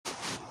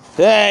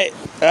Hey,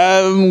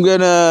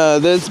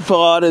 this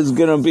pod is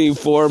gonna be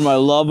for my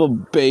love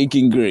of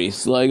bacon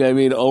grease. Like, I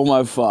mean, oh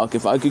my fuck,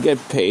 if I could get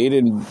paid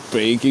in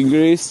bacon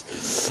grease,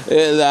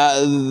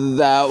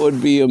 that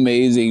would be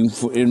amazing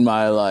in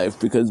my life,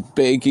 because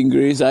bacon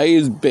grease, I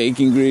use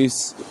bacon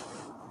grease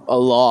a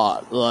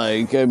lot.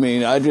 Like, I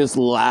mean, I just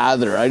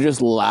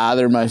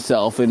lather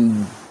myself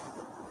in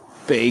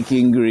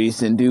bacon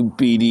grease and do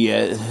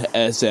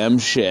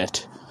BDSM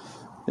shit.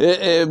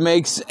 It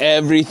makes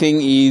everything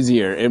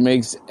easier. It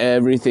makes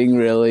everything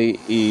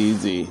really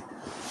easy.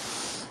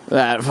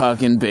 That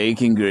fucking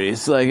bacon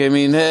grease. Like, I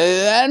mean,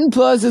 and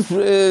plus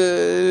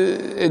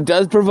it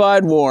does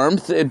provide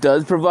warmth. It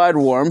does provide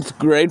warmth.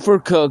 Great for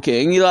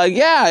cooking. You're like,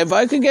 yeah, if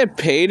I could get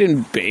paid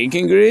in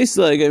bacon grease,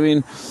 like, I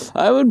mean,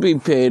 I would be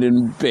paid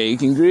in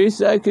bacon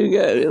grease. I could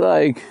get,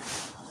 like,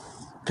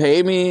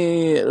 pay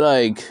me,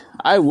 like,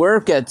 I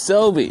work at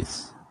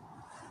Sobeys.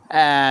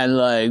 And,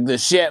 like, the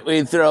shit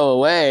we throw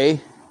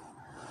away,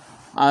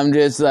 I'm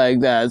just like,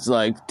 that's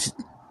like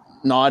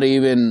not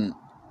even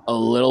a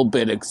little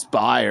bit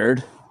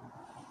expired.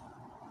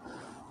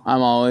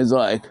 I'm always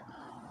like,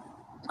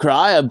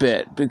 cry a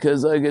bit,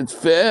 because like it's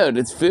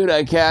food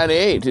I can't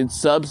eat, it's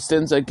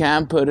substance I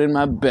can't put in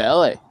my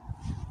belly.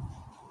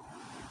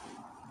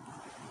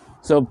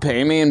 So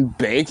pay me in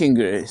bacon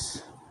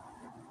grease.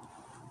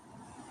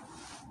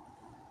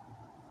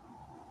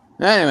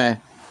 Anyway,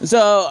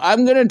 so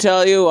I'm gonna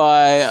tell you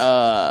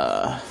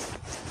why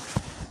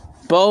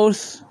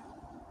both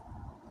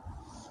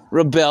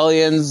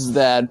rebellions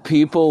that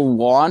people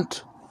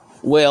want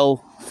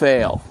will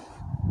fail.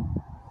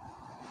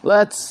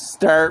 Let's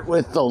start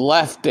with the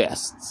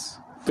leftists,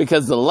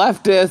 because the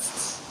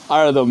leftists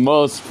are the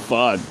most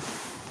fun.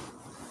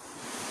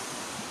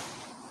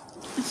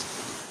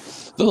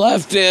 The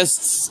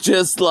leftists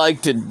just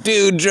like to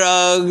do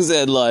drugs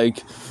and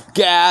like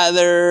wear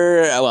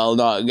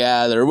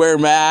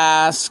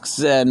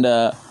masks and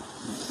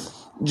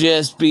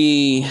just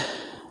be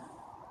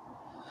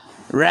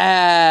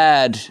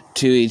rad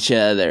to each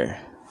other.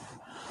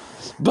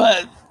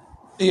 But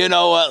you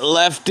know what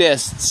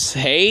leftists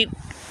hate?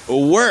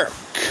 Work.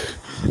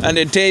 And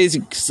it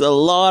takes a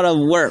lot of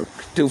work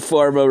to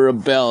form a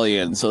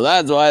rebellion. So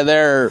that's why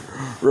their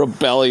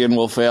rebellion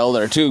will fail.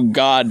 They're too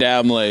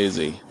goddamn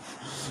lazy.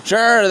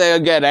 Sure, they'll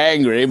get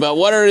angry, but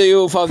what are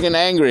you fucking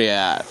angry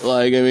at?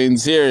 Like, I mean,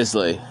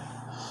 seriously.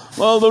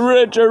 Well, the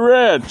rich are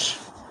rich.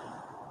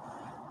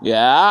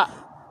 Yeah,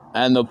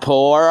 and the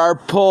poor are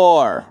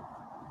poor.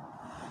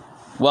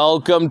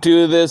 Welcome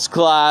to this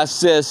class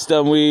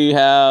system we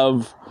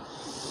have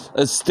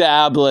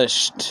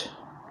established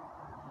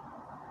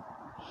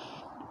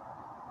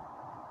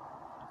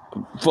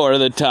for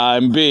the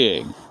time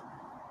being.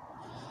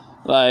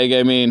 Like,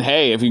 I mean,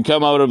 hey, if you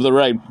come out of the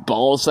right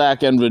ball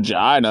sack and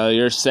vagina,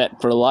 you're set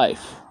for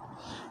life.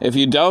 If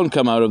you don't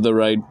come out of the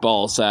right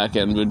ball sack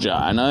and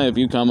vagina, if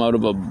you come out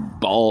of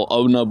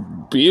an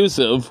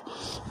abusive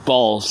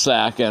ball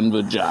sack and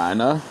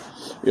vagina,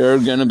 you're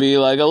gonna be,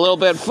 like, a little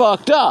bit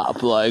fucked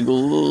up. Like,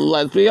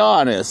 let's be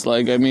honest.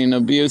 Like, I mean,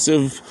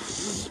 abusive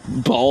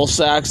ball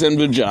sacks and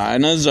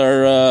vaginas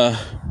are,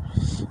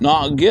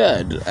 not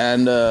good.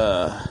 And,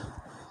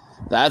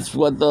 that's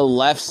what the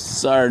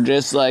lefts are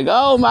just like,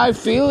 oh, my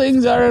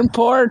feelings are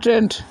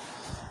important.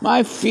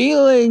 My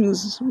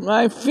feelings.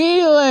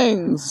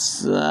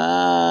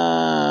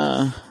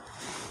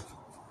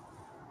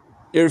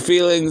 Your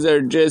feelings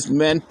are just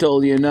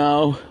mental, you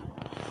know.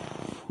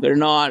 They're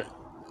not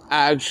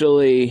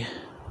actually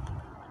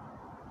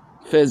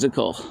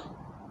physical.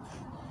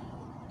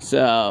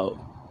 So,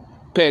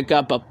 pick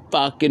up a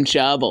fucking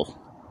shovel.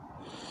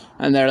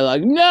 And they're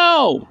like,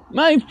 no,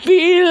 my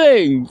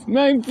feelings.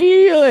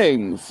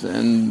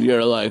 And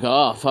you're like,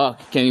 oh,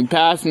 fuck, can you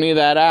pass me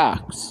that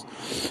axe?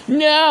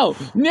 No,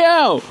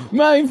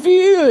 my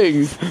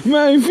feelings.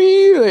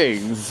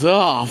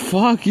 Oh,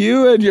 fuck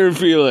you and your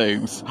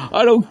feelings.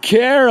 I don't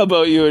care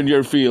about you and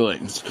your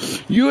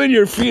feelings. You and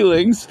your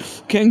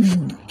feelings can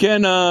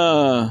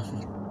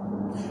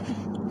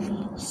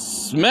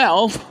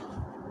smell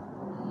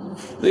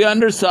the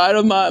underside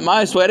of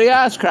my sweaty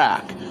ass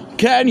crack.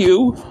 Can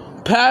you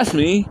pass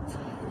me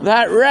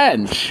that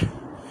wrench?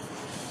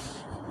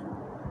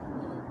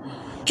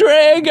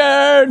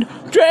 Triggered.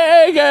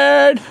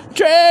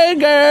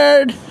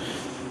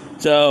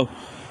 So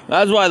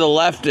that's why the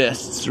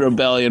leftists'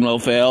 rebellion will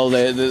fail.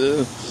 They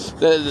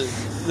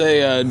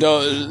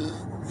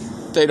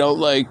don't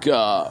like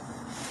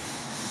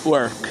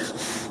work.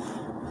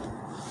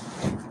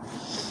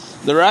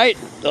 The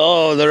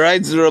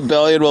right's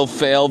rebellion will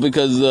fail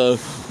because the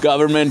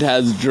government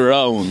has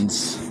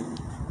drones.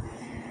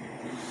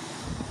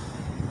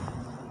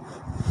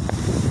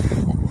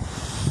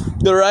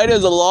 The right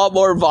is a lot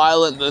more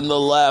violent than the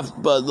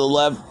left, but the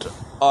left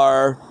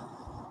are,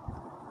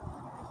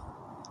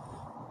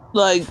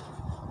 like,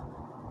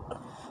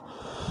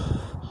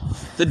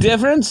 the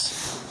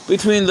difference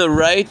between the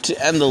right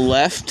and the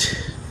left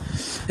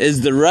is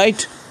the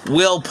right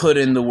will put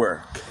in the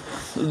work.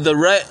 The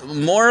right,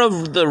 more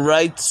of the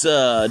right's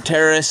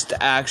terrorist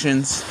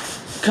actions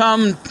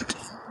come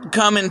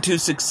come into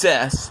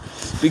success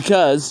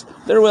because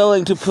they're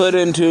willing to put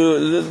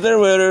into they're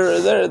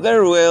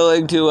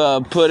willing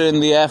to put in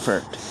the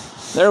effort.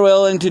 They're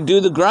willing to do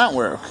the grunt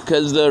work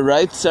because the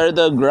rights are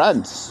the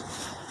grunts.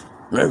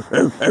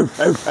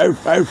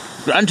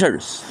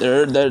 Grunters.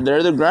 They're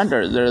the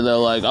grunters. They're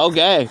like,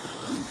 okay,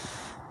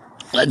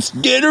 let's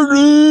get her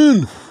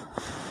done.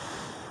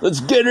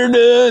 Let's get her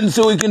done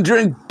so we can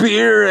drink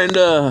beer and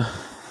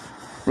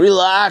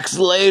relax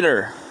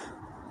later.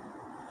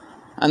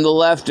 And the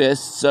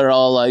leftists are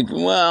all like,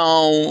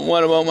 well,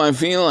 what about my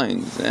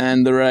feelings?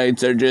 And the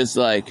rights are just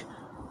like,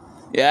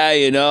 yeah,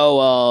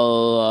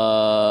 I'll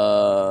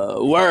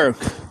work.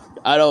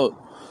 I don't.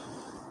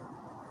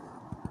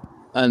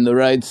 And the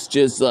rights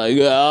just like,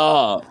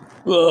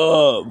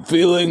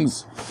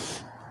 feelings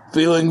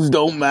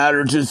don't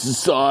matter to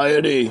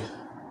society.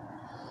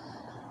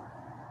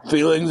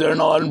 Feelings are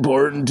not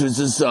important to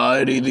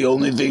society. The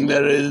only thing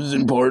that is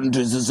important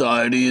to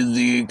society is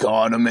the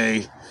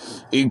economy.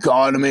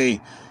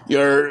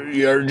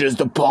 You're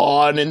just a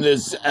pawn in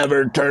this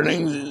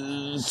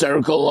ever-turning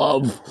circle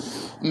of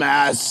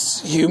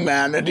mass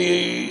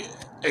humanity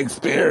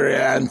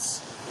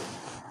experience.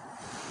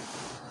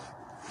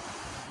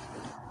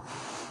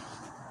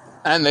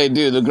 And they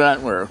do the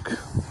grunt work.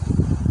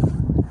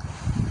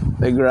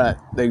 They grunt,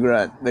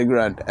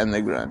 and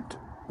they grunt.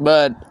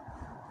 But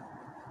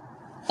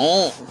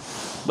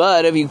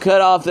if you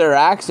cut off their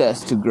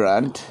access to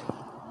grunt,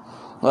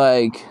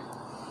 like,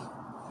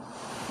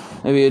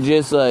 if you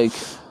just, like,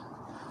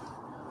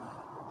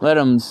 let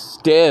them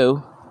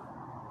stew,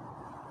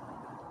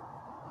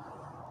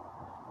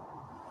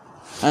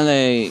 and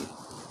they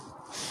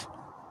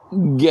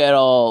get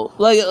all,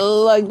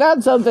 like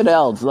that's something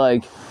else,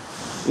 like,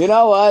 you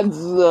know what's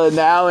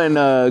now in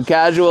a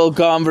casual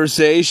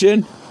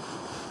conversation?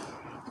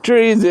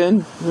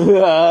 Treason.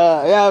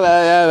 Yeah,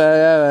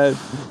 man.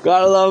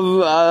 Gotta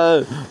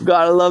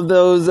love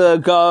those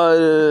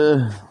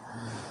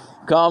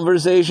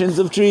conversations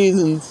of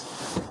treasons.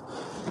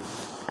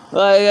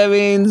 Like, I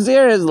mean,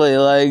 seriously,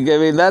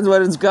 that's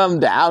what it's come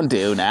down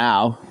to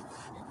now.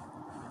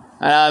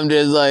 And I'm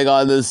just, like,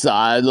 on the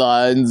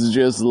sidelines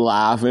just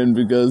laughing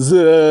because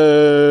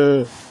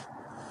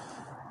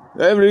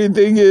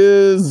everything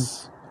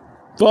is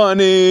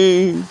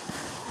funny.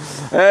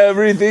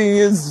 Everything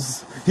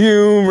is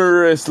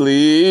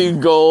humorously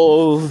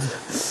gold.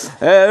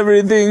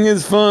 Everything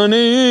is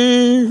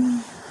funny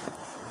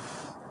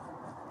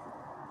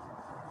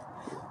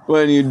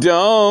when you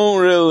don't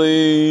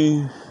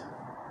really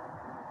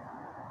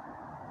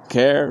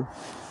care.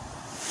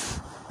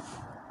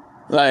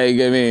 Like,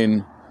 I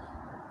mean,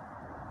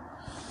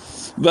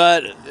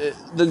 but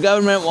the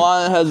government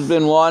has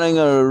been wanting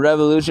a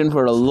revolution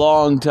for a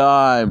long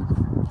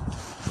time.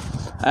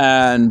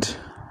 And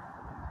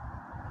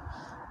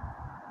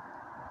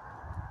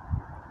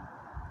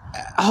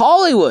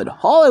Hollywood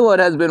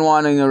has been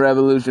wanting a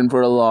revolution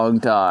for a long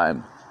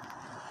time.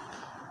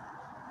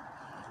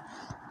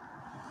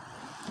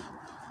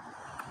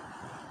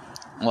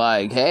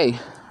 Like, hey,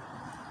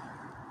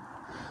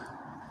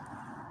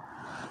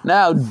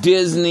 now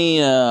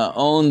Disney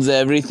owns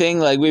everything.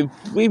 Like,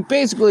 we've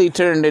basically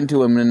turned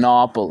into a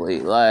monopoly.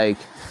 Like,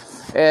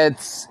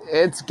 it's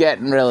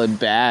getting really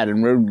bad,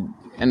 and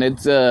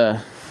it's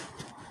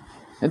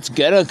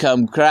gonna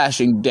come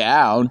crashing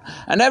down,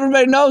 and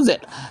everybody knows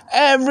it.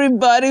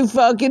 Everybody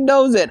fucking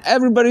knows it.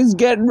 Everybody's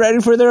getting ready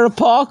for their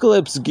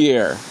apocalypse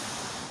gear.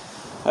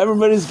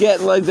 Everybody's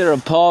getting, like, their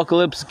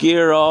apocalypse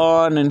gear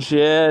on and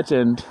shit,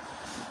 and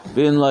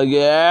being like,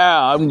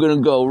 yeah, I'm gonna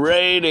go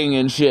raiding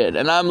and shit.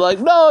 And I'm like,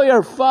 no,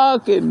 you're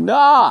fucking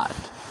not.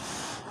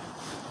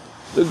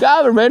 The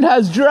government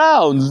has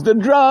drones.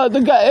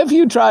 If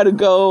you try to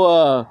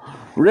go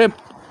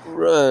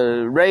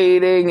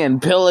raiding and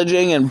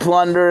pillaging and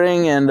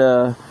plundering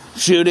and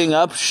shooting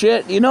up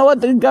shit, you know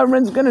what the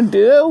government's gonna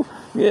do?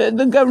 Yeah,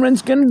 the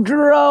government's gonna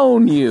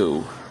drone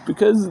you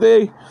because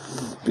they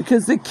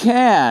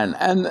can,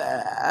 and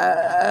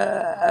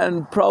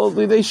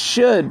probably they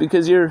should,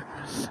 because you're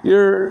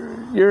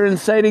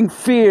inciting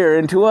fear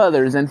into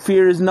others, and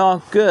fear is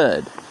not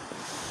good.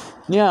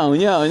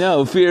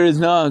 No, fear is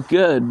not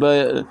good,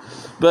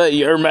 but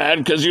you're mad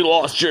because you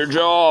lost your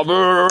job.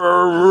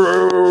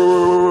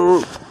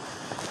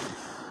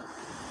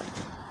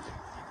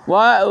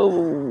 Why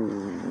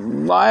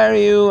are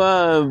you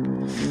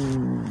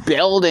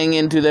building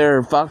into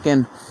their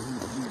fucking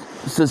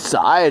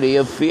society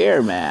of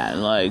fear,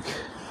 man? Like,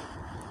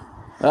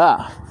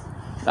 that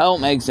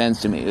don't make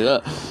sense to me.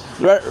 The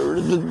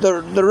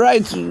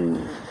rights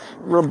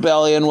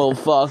rebellion will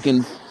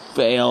fucking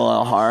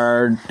fail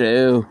hard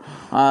too.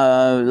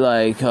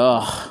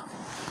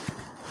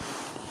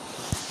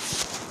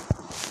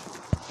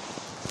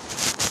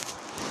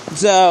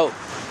 So,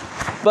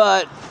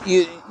 but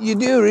you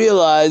do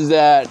realize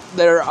that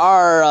there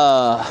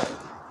are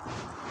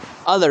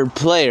other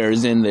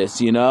players in this,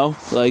 you know?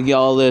 Like,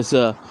 all this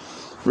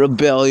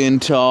rebellion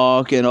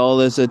talk and all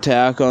this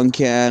attack on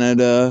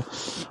Canada,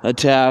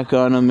 attack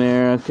on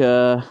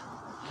America.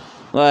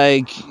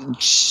 Like,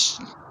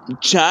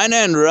 China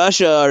and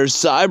Russia are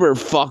cyber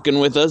fucking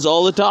with us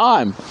all the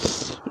time.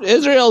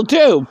 Israel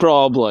too,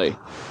 probably.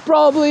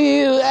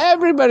 Probably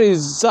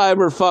everybody's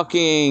cyber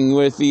fucking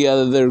with the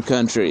other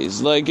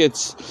countries. Like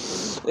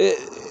it's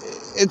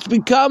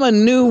become a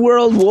new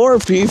world war,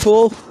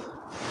 people.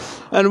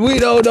 And we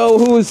don't know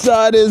whose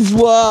side is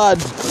what.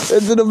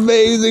 It's an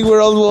amazing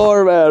world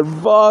war, man.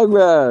 Fuck,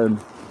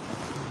 man.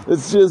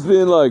 It's just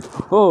been like,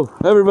 oh,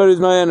 everybody's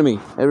my enemy.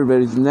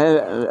 Everybody's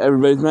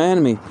my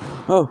enemy.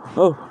 Oh.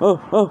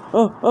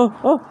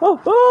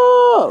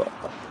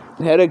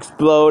 Head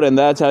explode, and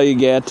that's how you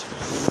get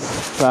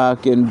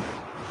fucking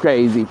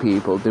crazy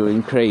people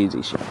doing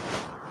crazy shit.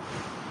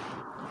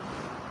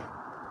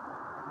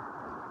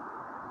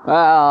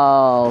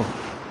 Well,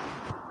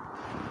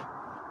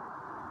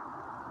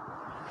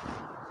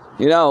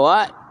 you know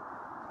what?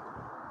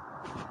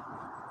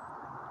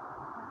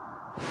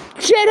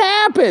 Shit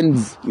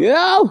happens, you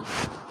know?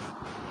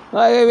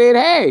 Like, I mean,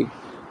 hey.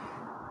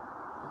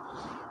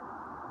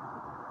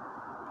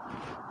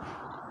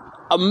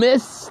 A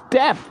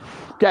misstep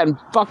can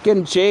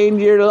fucking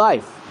change your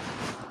life.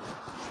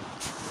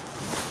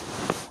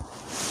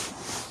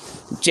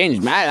 It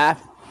changed my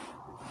life.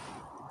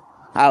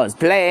 I was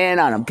playing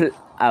and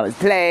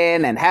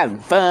having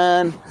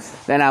fun.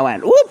 Then I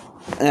went whoop,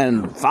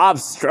 and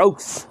 5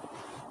 strokes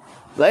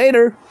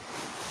later,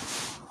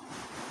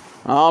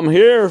 I'm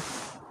here.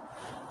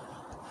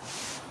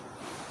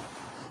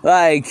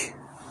 Like,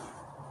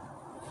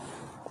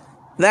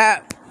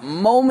 that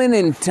moment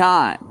in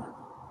time.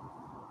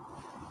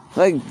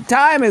 Like,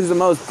 time is the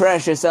most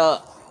precious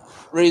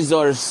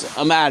resource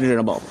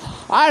imaginable.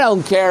 I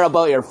don't care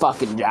about your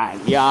fucking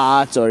giant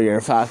yachts or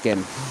your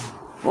fucking,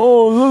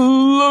 oh,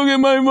 look at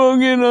my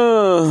fucking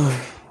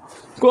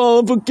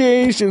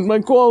qualifications. My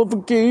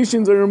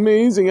qualifications are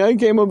amazing. I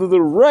came up with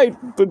the right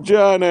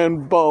vagina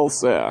and ball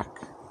sack.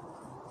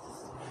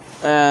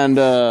 And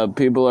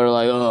people are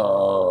like,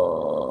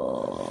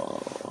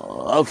 oh,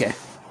 okay.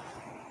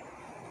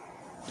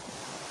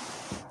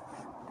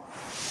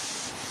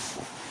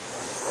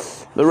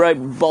 The right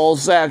ball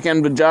sack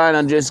and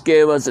vagina just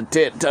gave us a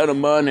ton of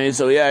money,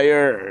 so yeah,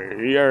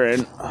 you're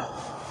in.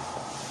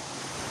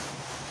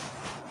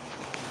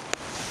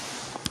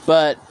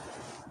 But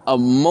a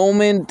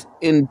moment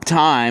in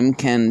time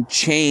can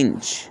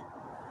change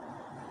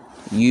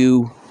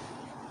you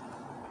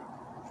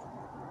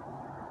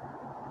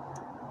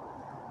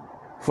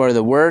for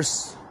the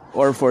worse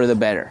or for the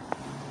better.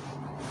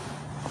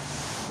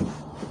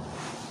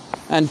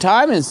 And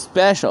time is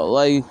special.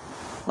 Like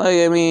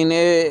I mean,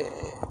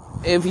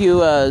 if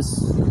you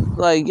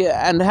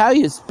and how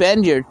you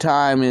spend your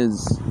time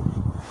is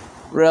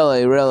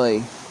really,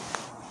 really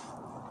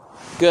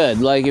good.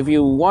 Like, if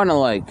you want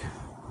to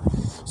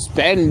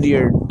spend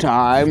your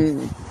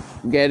time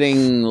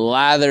getting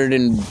lathered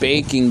in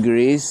bacon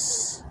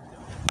grease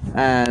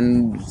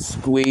and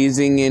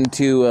squeezing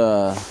into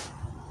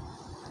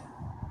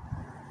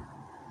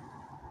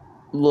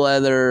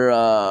leather,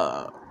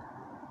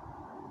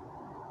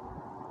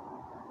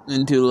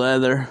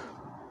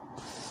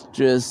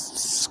 just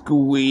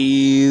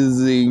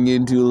squeezing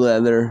into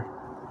leather.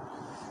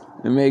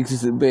 It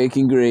makes it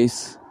bacon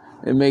grease.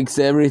 It makes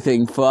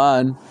everything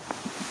fun.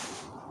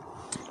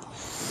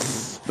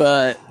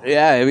 But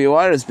yeah, if you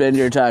want to spend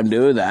your time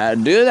doing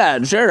that, do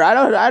that. Sure,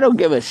 I don't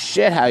give a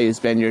shit how you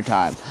spend your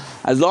time,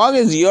 as long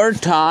as your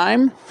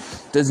time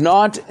does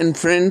not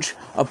infringe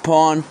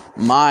upon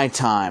my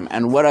time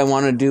and what I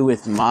want to do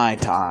with my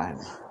time,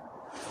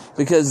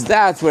 because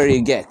that's where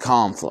you get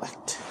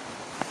conflict.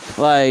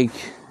 Like,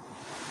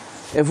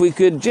 if we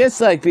could just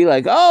be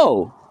like,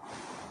 oh,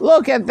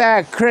 look at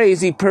that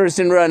crazy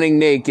person running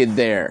naked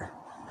there.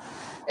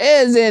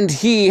 Isn't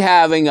he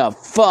having a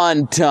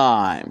fun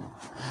time?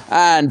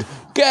 And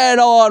get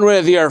on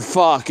with your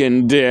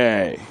fucking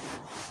day.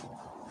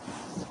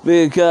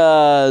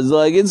 Because,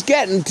 it's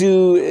getting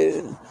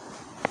to,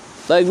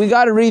 we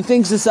gotta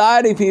rethink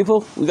society,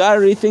 people. We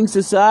gotta rethink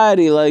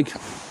society,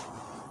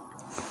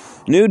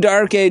 new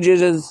dark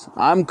ages, as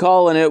I'm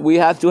calling it. We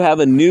have to have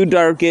a new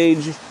dark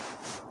age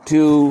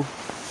to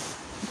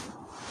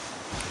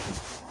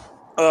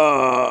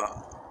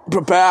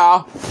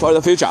prepare for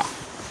the future.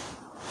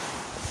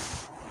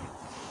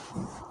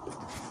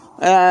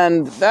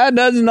 And that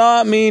does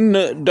not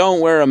mean don't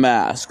wear a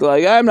mask.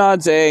 I'm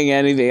not saying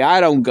anything. I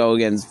don't go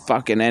against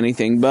fucking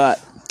anything, but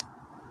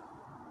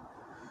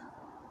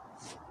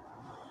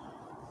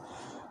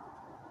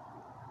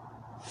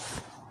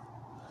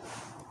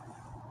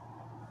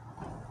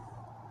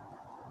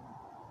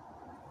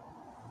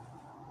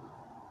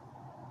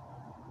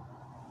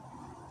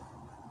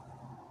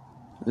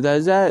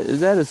is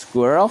that a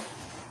squirrel?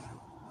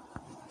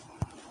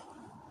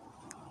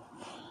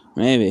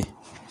 Maybe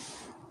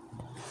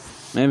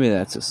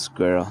that's a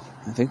squirrel.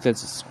 I think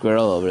that's a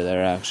squirrel over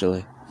there,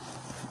 actually.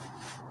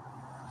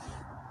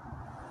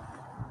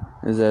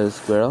 Is that a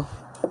squirrel?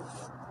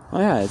 Oh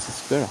yeah, it's a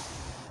squirrel.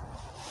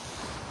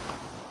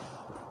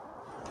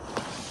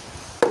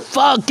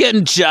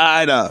 Fucking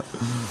China!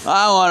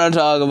 I want to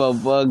talk about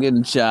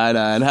fucking China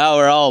and how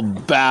we're all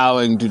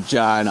bowing to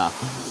China.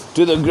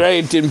 to the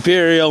great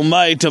imperial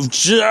might of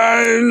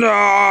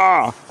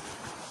China.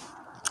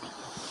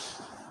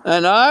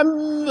 And I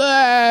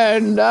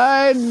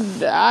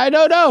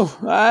don't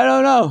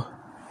know.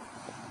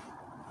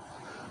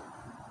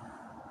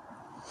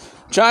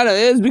 China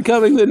is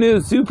becoming the new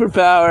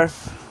superpower.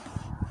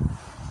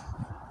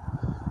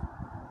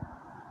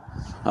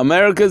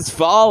 America's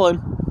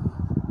fallen.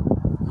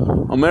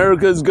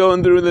 America's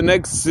going through the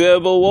next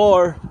civil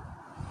war.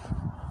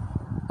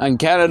 And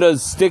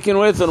Canada's sticking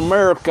with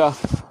America.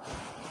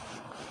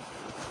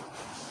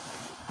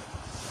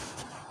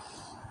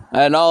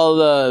 And all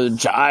the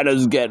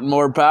China's getting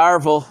more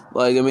powerful.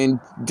 Like, I mean,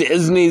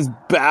 Disney's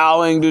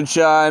bowing to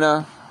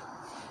China.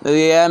 The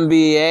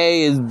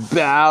NBA is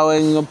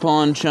bowing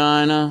upon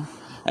China.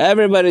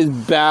 Everybody's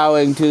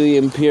bowing to the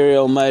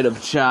imperial might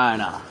of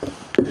China.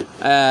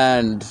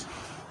 And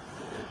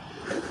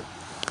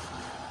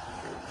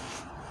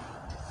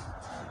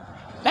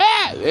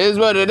it is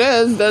what it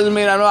is. Doesn't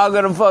mean I'm not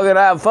gonna fucking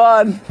have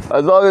fun.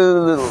 As long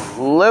as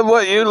live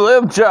what you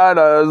live,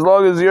 China. As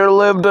long as your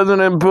live doesn't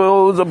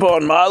impose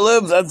upon my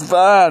live, that's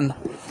fine.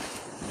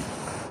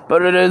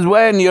 But it is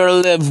when your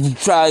live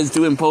tries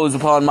to impose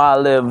upon my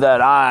live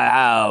that I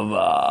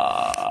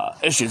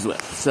have issues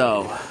with.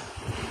 So,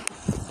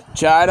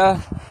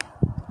 China,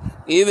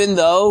 even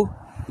though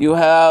you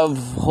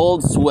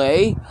hold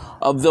sway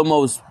of the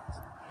most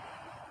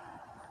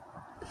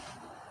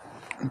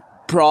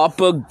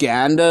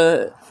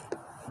propagandist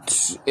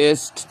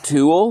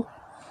tool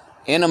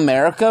in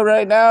America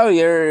right now,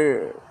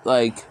 you're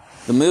like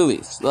the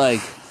movies.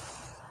 Like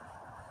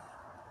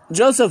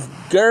Joseph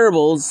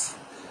Goebbels,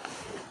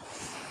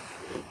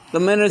 the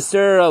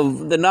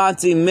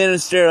Nazi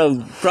minister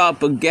of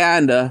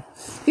propaganda,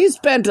 he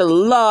spent a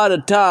lot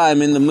of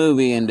time in the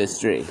movie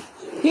industry.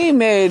 He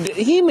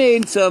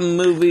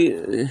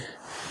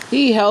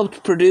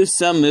helped produce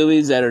some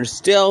movies that are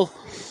still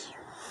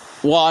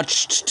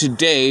watched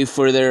today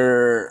for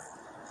their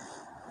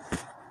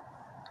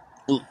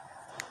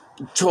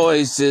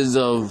choices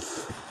of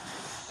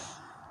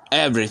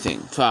everything.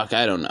 Fuck,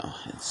 I don't know.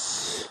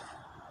 It's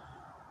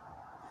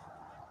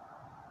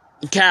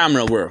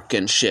camera work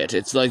and shit.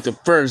 It's like the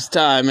first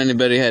time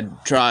anybody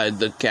had tried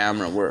the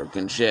camera work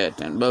and shit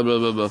and blah blah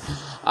blah blah.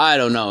 I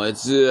don't know.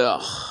 It's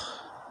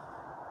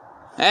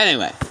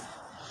anyway.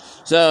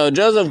 So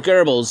Joseph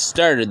Goebbels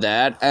started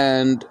that,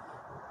 and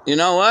you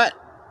know what?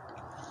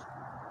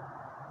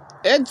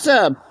 It's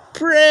a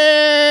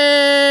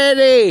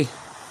pretty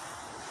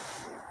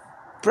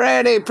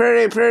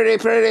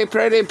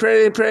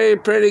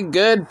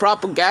good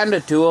propaganda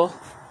tool.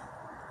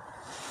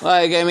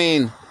 Like, I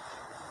mean,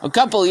 a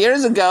couple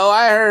years ago,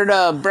 I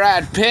heard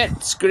Brad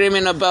Pitt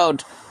screaming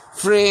about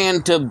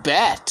freeing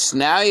Tibet.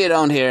 Now you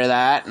don't hear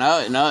that. No,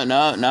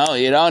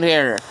 you don't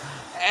hear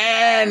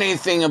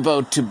anything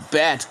about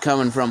Tibet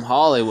coming from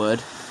Hollywood.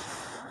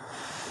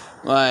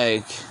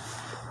 Like,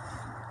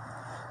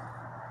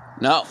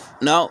 no.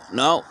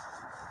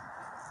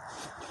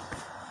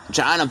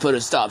 China put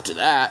a stop to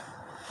that.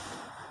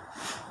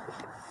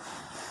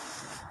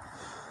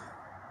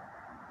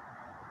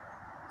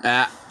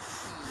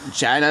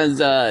 China's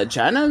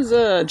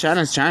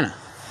China.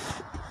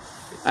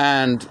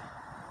 And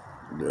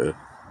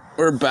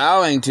we're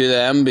bowing to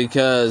them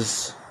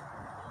because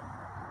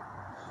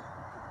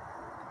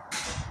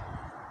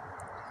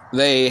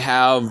they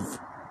have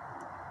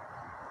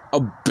a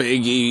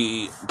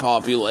big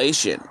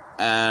population,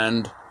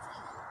 and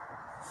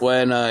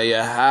when you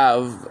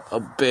have a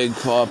big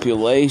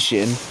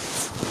population,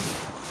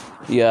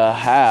 you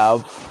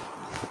have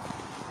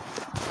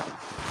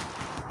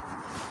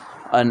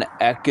an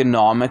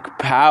economic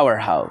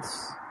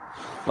powerhouse.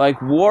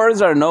 Like,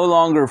 wars are no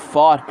longer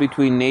fought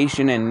between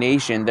nation and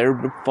nation.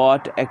 They're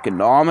fought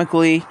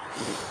economically,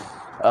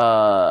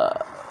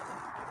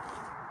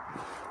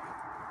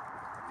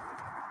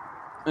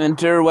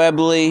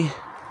 interwebly,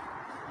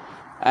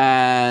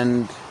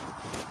 and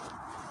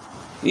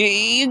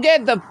you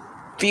get the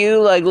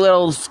few, like,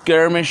 little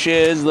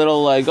skirmishes,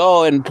 little, like,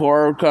 in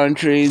poor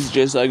countries,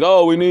 just like,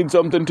 we need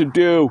something to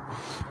do.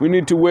 We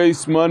need to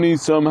waste money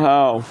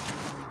somehow.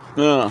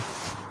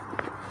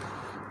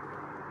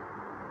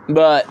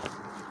 But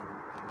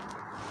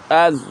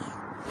as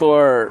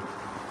for,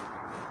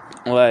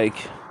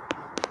 like,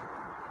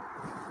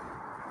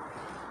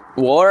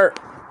 war,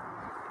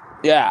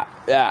 yeah,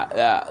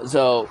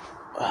 so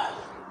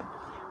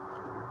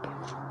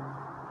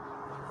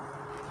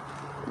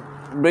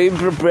be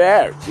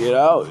prepared, you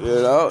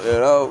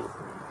know.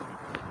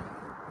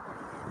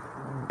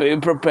 Be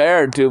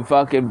prepared to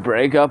fucking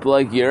break up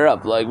like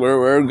Europe. Like,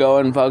 we're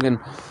going fucking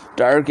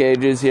Dark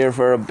Ages here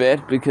for a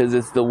bit because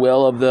it's the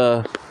will of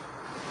the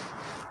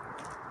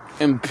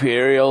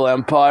Imperial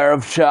Empire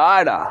of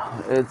China.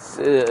 It's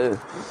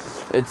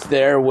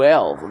their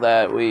will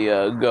that we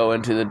go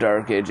into the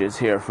Dark Ages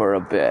here for a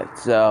bit.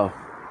 So,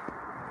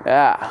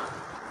 yeah.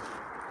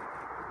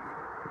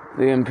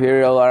 The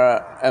Imperial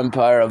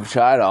Empire of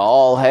China.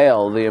 All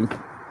hail the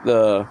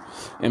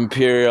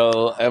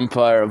Imperial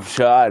Empire of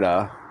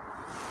China.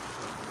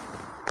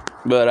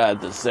 But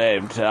at the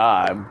same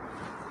time,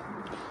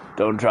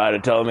 Don't try to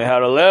tell me how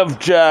to live,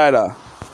 China.